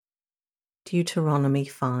Deuteronomy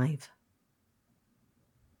 5.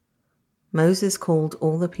 Moses called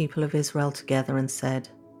all the people of Israel together and said,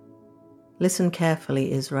 "Listen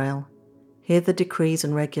carefully, Israel. Hear the decrees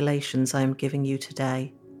and regulations I am giving you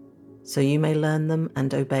today, so you may learn them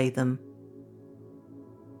and obey them.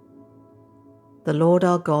 The Lord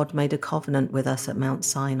our God made a covenant with us at Mount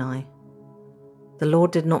Sinai. The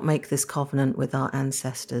Lord did not make this covenant with our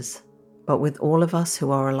ancestors, but with all of us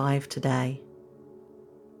who are alive today.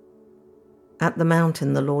 At the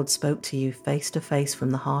mountain the Lord spoke to you face to face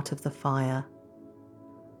from the heart of the fire.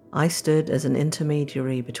 I stood as an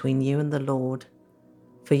intermediary between you and the Lord,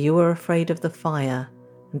 for you were afraid of the fire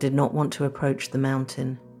and did not want to approach the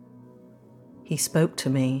mountain. He spoke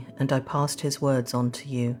to me, and I passed his words on to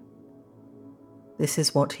you. This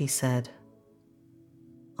is what he said.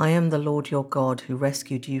 I am the Lord your God who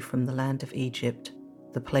rescued you from the land of Egypt,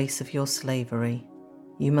 the place of your slavery.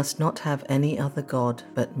 You must not have any other God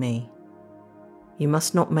but me. You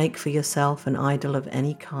must not make for yourself an idol of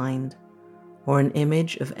any kind, or an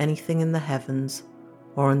image of anything in the heavens,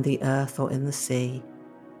 or on the earth, or in the sea.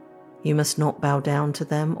 You must not bow down to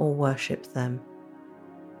them or worship them.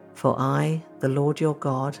 For I, the Lord your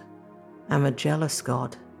God, am a jealous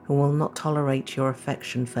God who will not tolerate your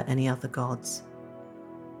affection for any other gods.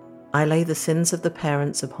 I lay the sins of the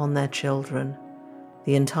parents upon their children.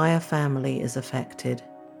 The entire family is affected,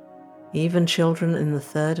 even children in the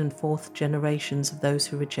third and fourth generations of those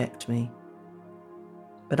who reject me.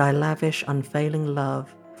 But I lavish unfailing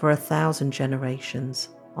love for 1,000 generations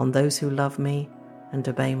on those who love me and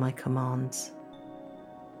obey my commands.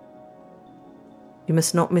 You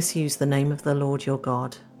must not misuse the name of the Lord your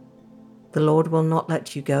God. The Lord will not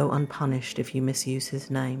let you go unpunished if you misuse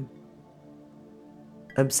his name.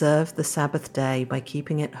 Observe the Sabbath day by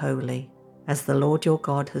keeping it holy, as the Lord your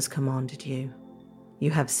God has commanded you. You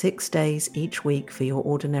have 6 days each week for your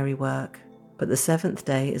ordinary work, but the 7th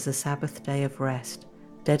day is a Sabbath day of rest,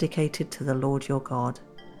 dedicated to the Lord your God.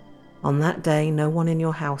 On that day, no one in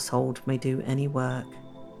your household may do any work.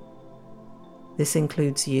 This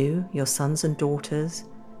includes you, your sons and daughters,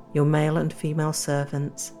 your male and female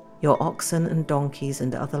servants, your oxen and donkeys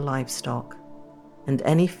and other livestock, and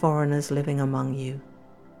any foreigners living among you.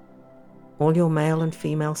 All your male and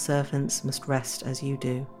female servants must rest as you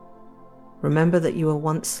do. Remember that you were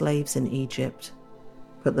once slaves in Egypt,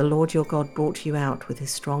 but the Lord your God brought you out with his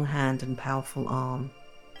strong hand and powerful arm.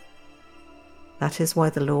 That is why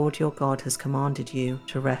the Lord your God has commanded you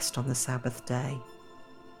to rest on the Sabbath day.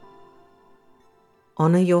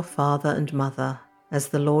 Honor your father and mother, as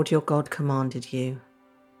the Lord your God commanded you.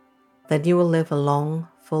 Then you will live a long,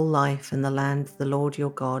 full life in the land the Lord your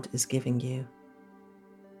God is giving you.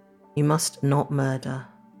 You must not murder.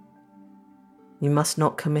 You must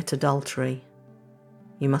not commit adultery.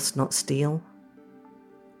 You must not steal.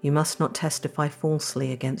 You must not testify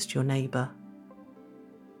falsely against your neighbor.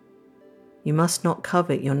 You must not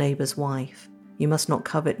covet your neighbor's wife. You must not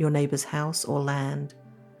covet your neighbor's house or land,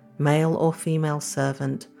 male or female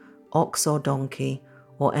servant, ox or donkey,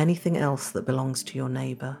 or anything else that belongs to your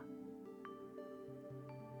neighbor.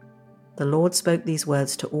 The Lord spoke these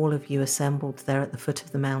words to all of you assembled there at the foot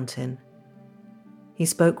of the mountain. He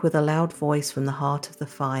spoke with a loud voice from the heart of the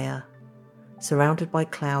fire, surrounded by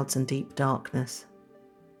clouds and deep darkness.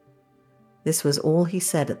 This was all he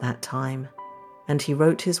said at that time, and he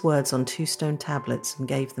wrote his words on 2 stone tablets and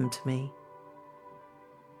gave them to me.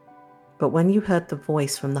 But when you heard the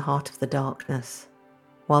voice from the heart of the darkness,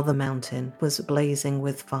 while the mountain was blazing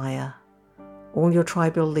with fire, all your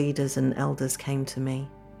tribal leaders and elders came to me.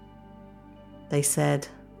 They said,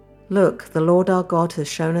 "Look, the Lord our God has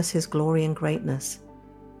shown us his glory and greatness,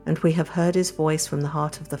 and we have heard his voice from the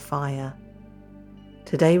heart of the fire.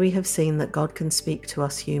 Today we have seen that God can speak to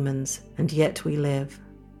us humans, and yet we live.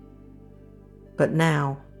 But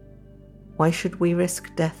now, why should we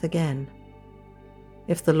risk death again?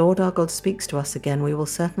 If the Lord our God speaks to us again, we will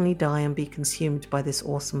certainly die and be consumed by this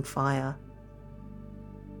awesome fire.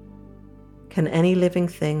 Can any living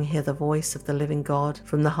thing hear the voice of the living God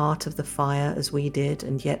from the heart of the fire as we did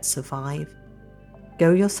and yet survive?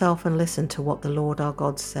 Go yourself and listen to what the Lord our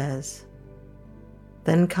God says.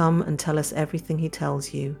 Then come and tell us everything he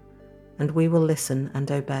tells you, and we will listen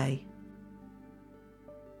and obey."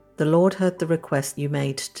 The Lord heard the request you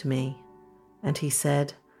made to me, and he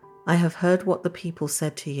said, "I have heard what the people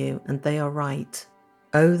said to you, and they are right.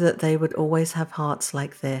 Oh, that they would always have hearts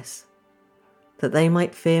like this, that they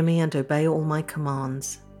might fear me and obey all my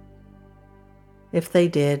commands. If they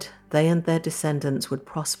did, they and their descendants would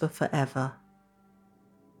prosper forever.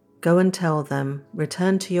 Go and tell them,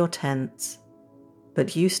 return to your tents.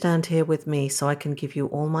 But you stand here with me so I can give you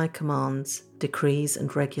all my commands, decrees,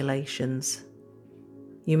 and regulations.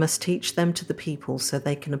 You must teach them to the people so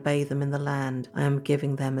they can obey them in the land I am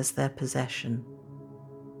giving them as their possession."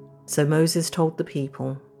 So Moses told the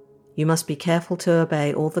people, "You must be careful to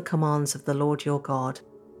obey all the commands of the Lord your God,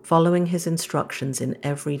 following his instructions in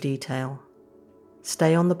every detail.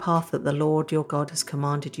 Stay on the path that the Lord your God has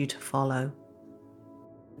commanded you to follow.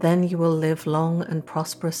 Then you will live long and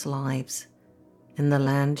prosperous lives in the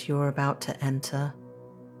land you are about to enter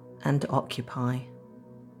and occupy."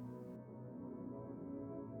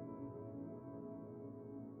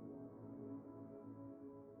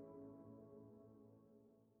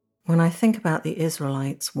 When I think about the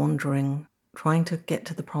Israelites wandering, trying to get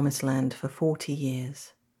to the Promised Land for 40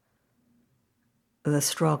 years, the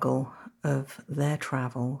struggle of their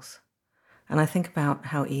travels, and I think about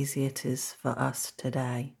how easy it is for us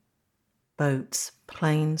today. Boats,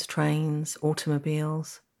 planes, trains,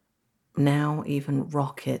 automobiles, now even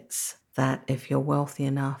rockets that, if you're wealthy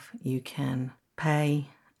enough, you can pay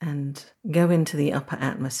and go into the upper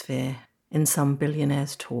atmosphere in some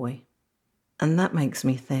billionaire's toy. And that makes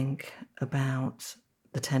me think about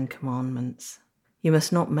the Ten Commandments. You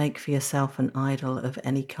must not make for yourself an idol of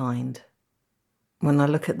any kind. When I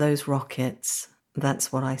look at those rockets,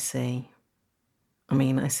 that's what I see.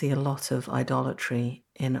 I see a lot of idolatry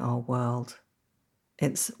in our world.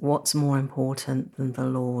 It's what's more important than the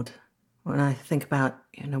Lord. When I think about,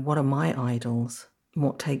 what are my idols?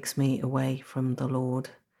 What takes me away from the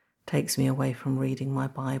Lord? Takes me away from reading my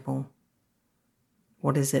Bible?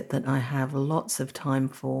 What is it that I have lots of time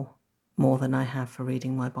for, more than I have for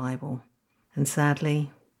reading my Bible? And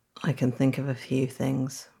sadly, I can think of a few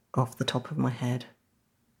things off the top of my head.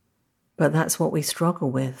 But that's what we struggle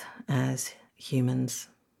with as humans.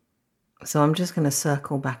 So I'm just going to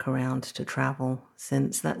circle back around to travel,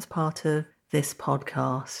 since that's part of this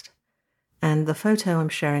podcast. And the photo I'm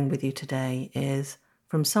sharing with you today is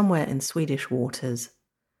from somewhere in Swedish waters.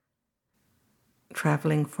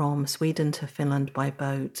 Traveling from Sweden to Finland by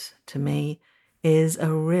boat, to me, is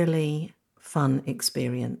a really fun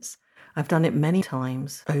experience. I've done it many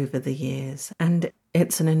times over the years, and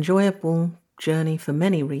it's an enjoyable journey for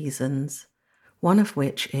many reasons, one of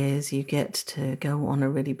which is you get to go on a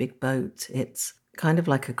really big boat. It's kind of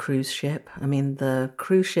like a cruise ship. The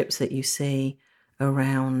cruise ships that you see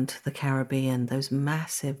around the Caribbean, those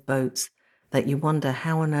massive boats that you wonder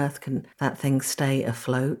how on earth can that thing stay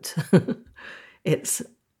afloat. It's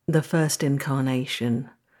the first incarnation,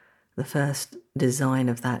 the first design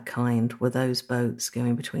of that kind were those boats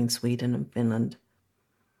going between Sweden and Finland.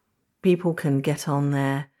 People can get on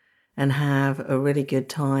there and have a really good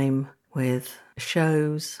time with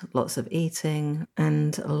shows, lots of eating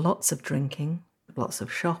and lots of drinking, lots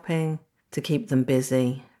of shopping to keep them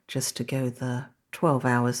busy, just to go the 12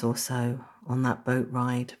 hours or so on that boat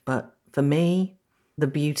ride. But for me, the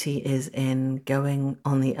beauty is in going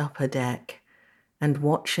on the upper deck and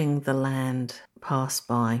watching the land pass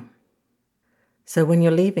by. So when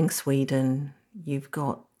you're leaving Sweden, you've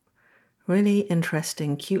got really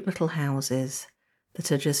interesting, cute little houses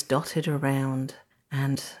that are just dotted around,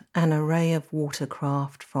 and an array of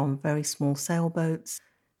watercraft from very small sailboats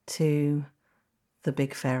to the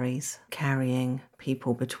big ferries carrying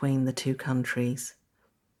people between the two countries.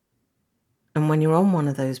 And when you're on one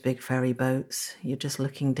of those big ferry boats, you're just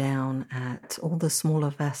looking down at all the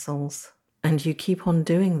smaller vessels. And you keep on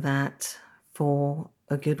doing that for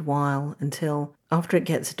a good while until, after it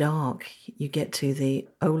gets dark, you get to the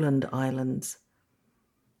Åland Islands,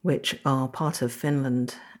 which are part of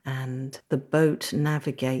Finland, and the boat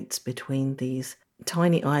navigates between these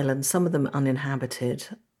tiny islands, some of them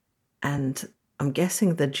uninhabited. And I'm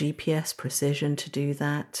guessing the GPS precision to do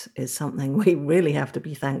that is something we really have to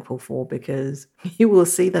be thankful for, because you will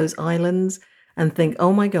see those islands and think,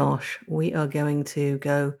 oh my gosh, we are going to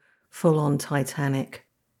go full on Titanic.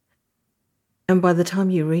 And by the time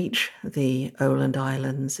you reach the Åland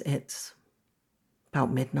Islands, it's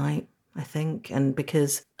about midnight, I think. And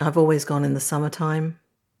because I've always gone in the summertime,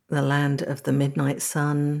 the land of the midnight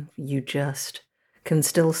sun, you just can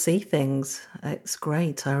still see things. It's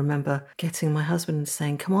great. I remember getting my husband and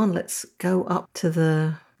saying, come on, let's go up to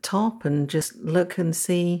the top and just look and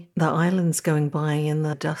see the islands going by in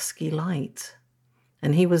the dusky light.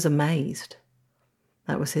 And he was amazed.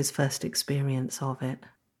 That was his first experience of it.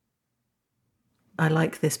 I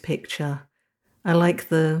like this picture. I like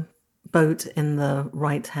the boat in the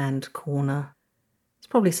right-hand corner. It's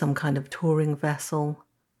probably some kind of touring vessel,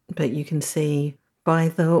 but you can see by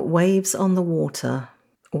the waves on the water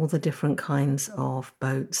all the different kinds of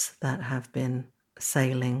boats that have been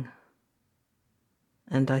sailing.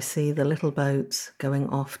 and I see the little boats going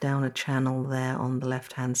off down a channel there on the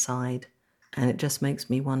left-hand side, and it just makes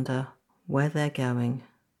me wonder where they're going.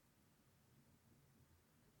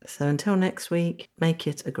 So until next week, make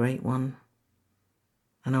it a great one,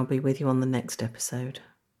 and I'll be with you on the next episode.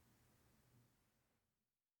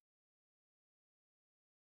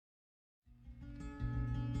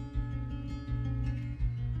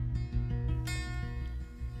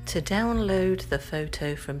 To download the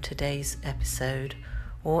photo from today's episode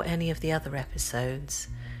or any of the other episodes,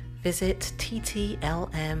 visit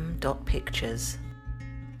ttlm.pictures.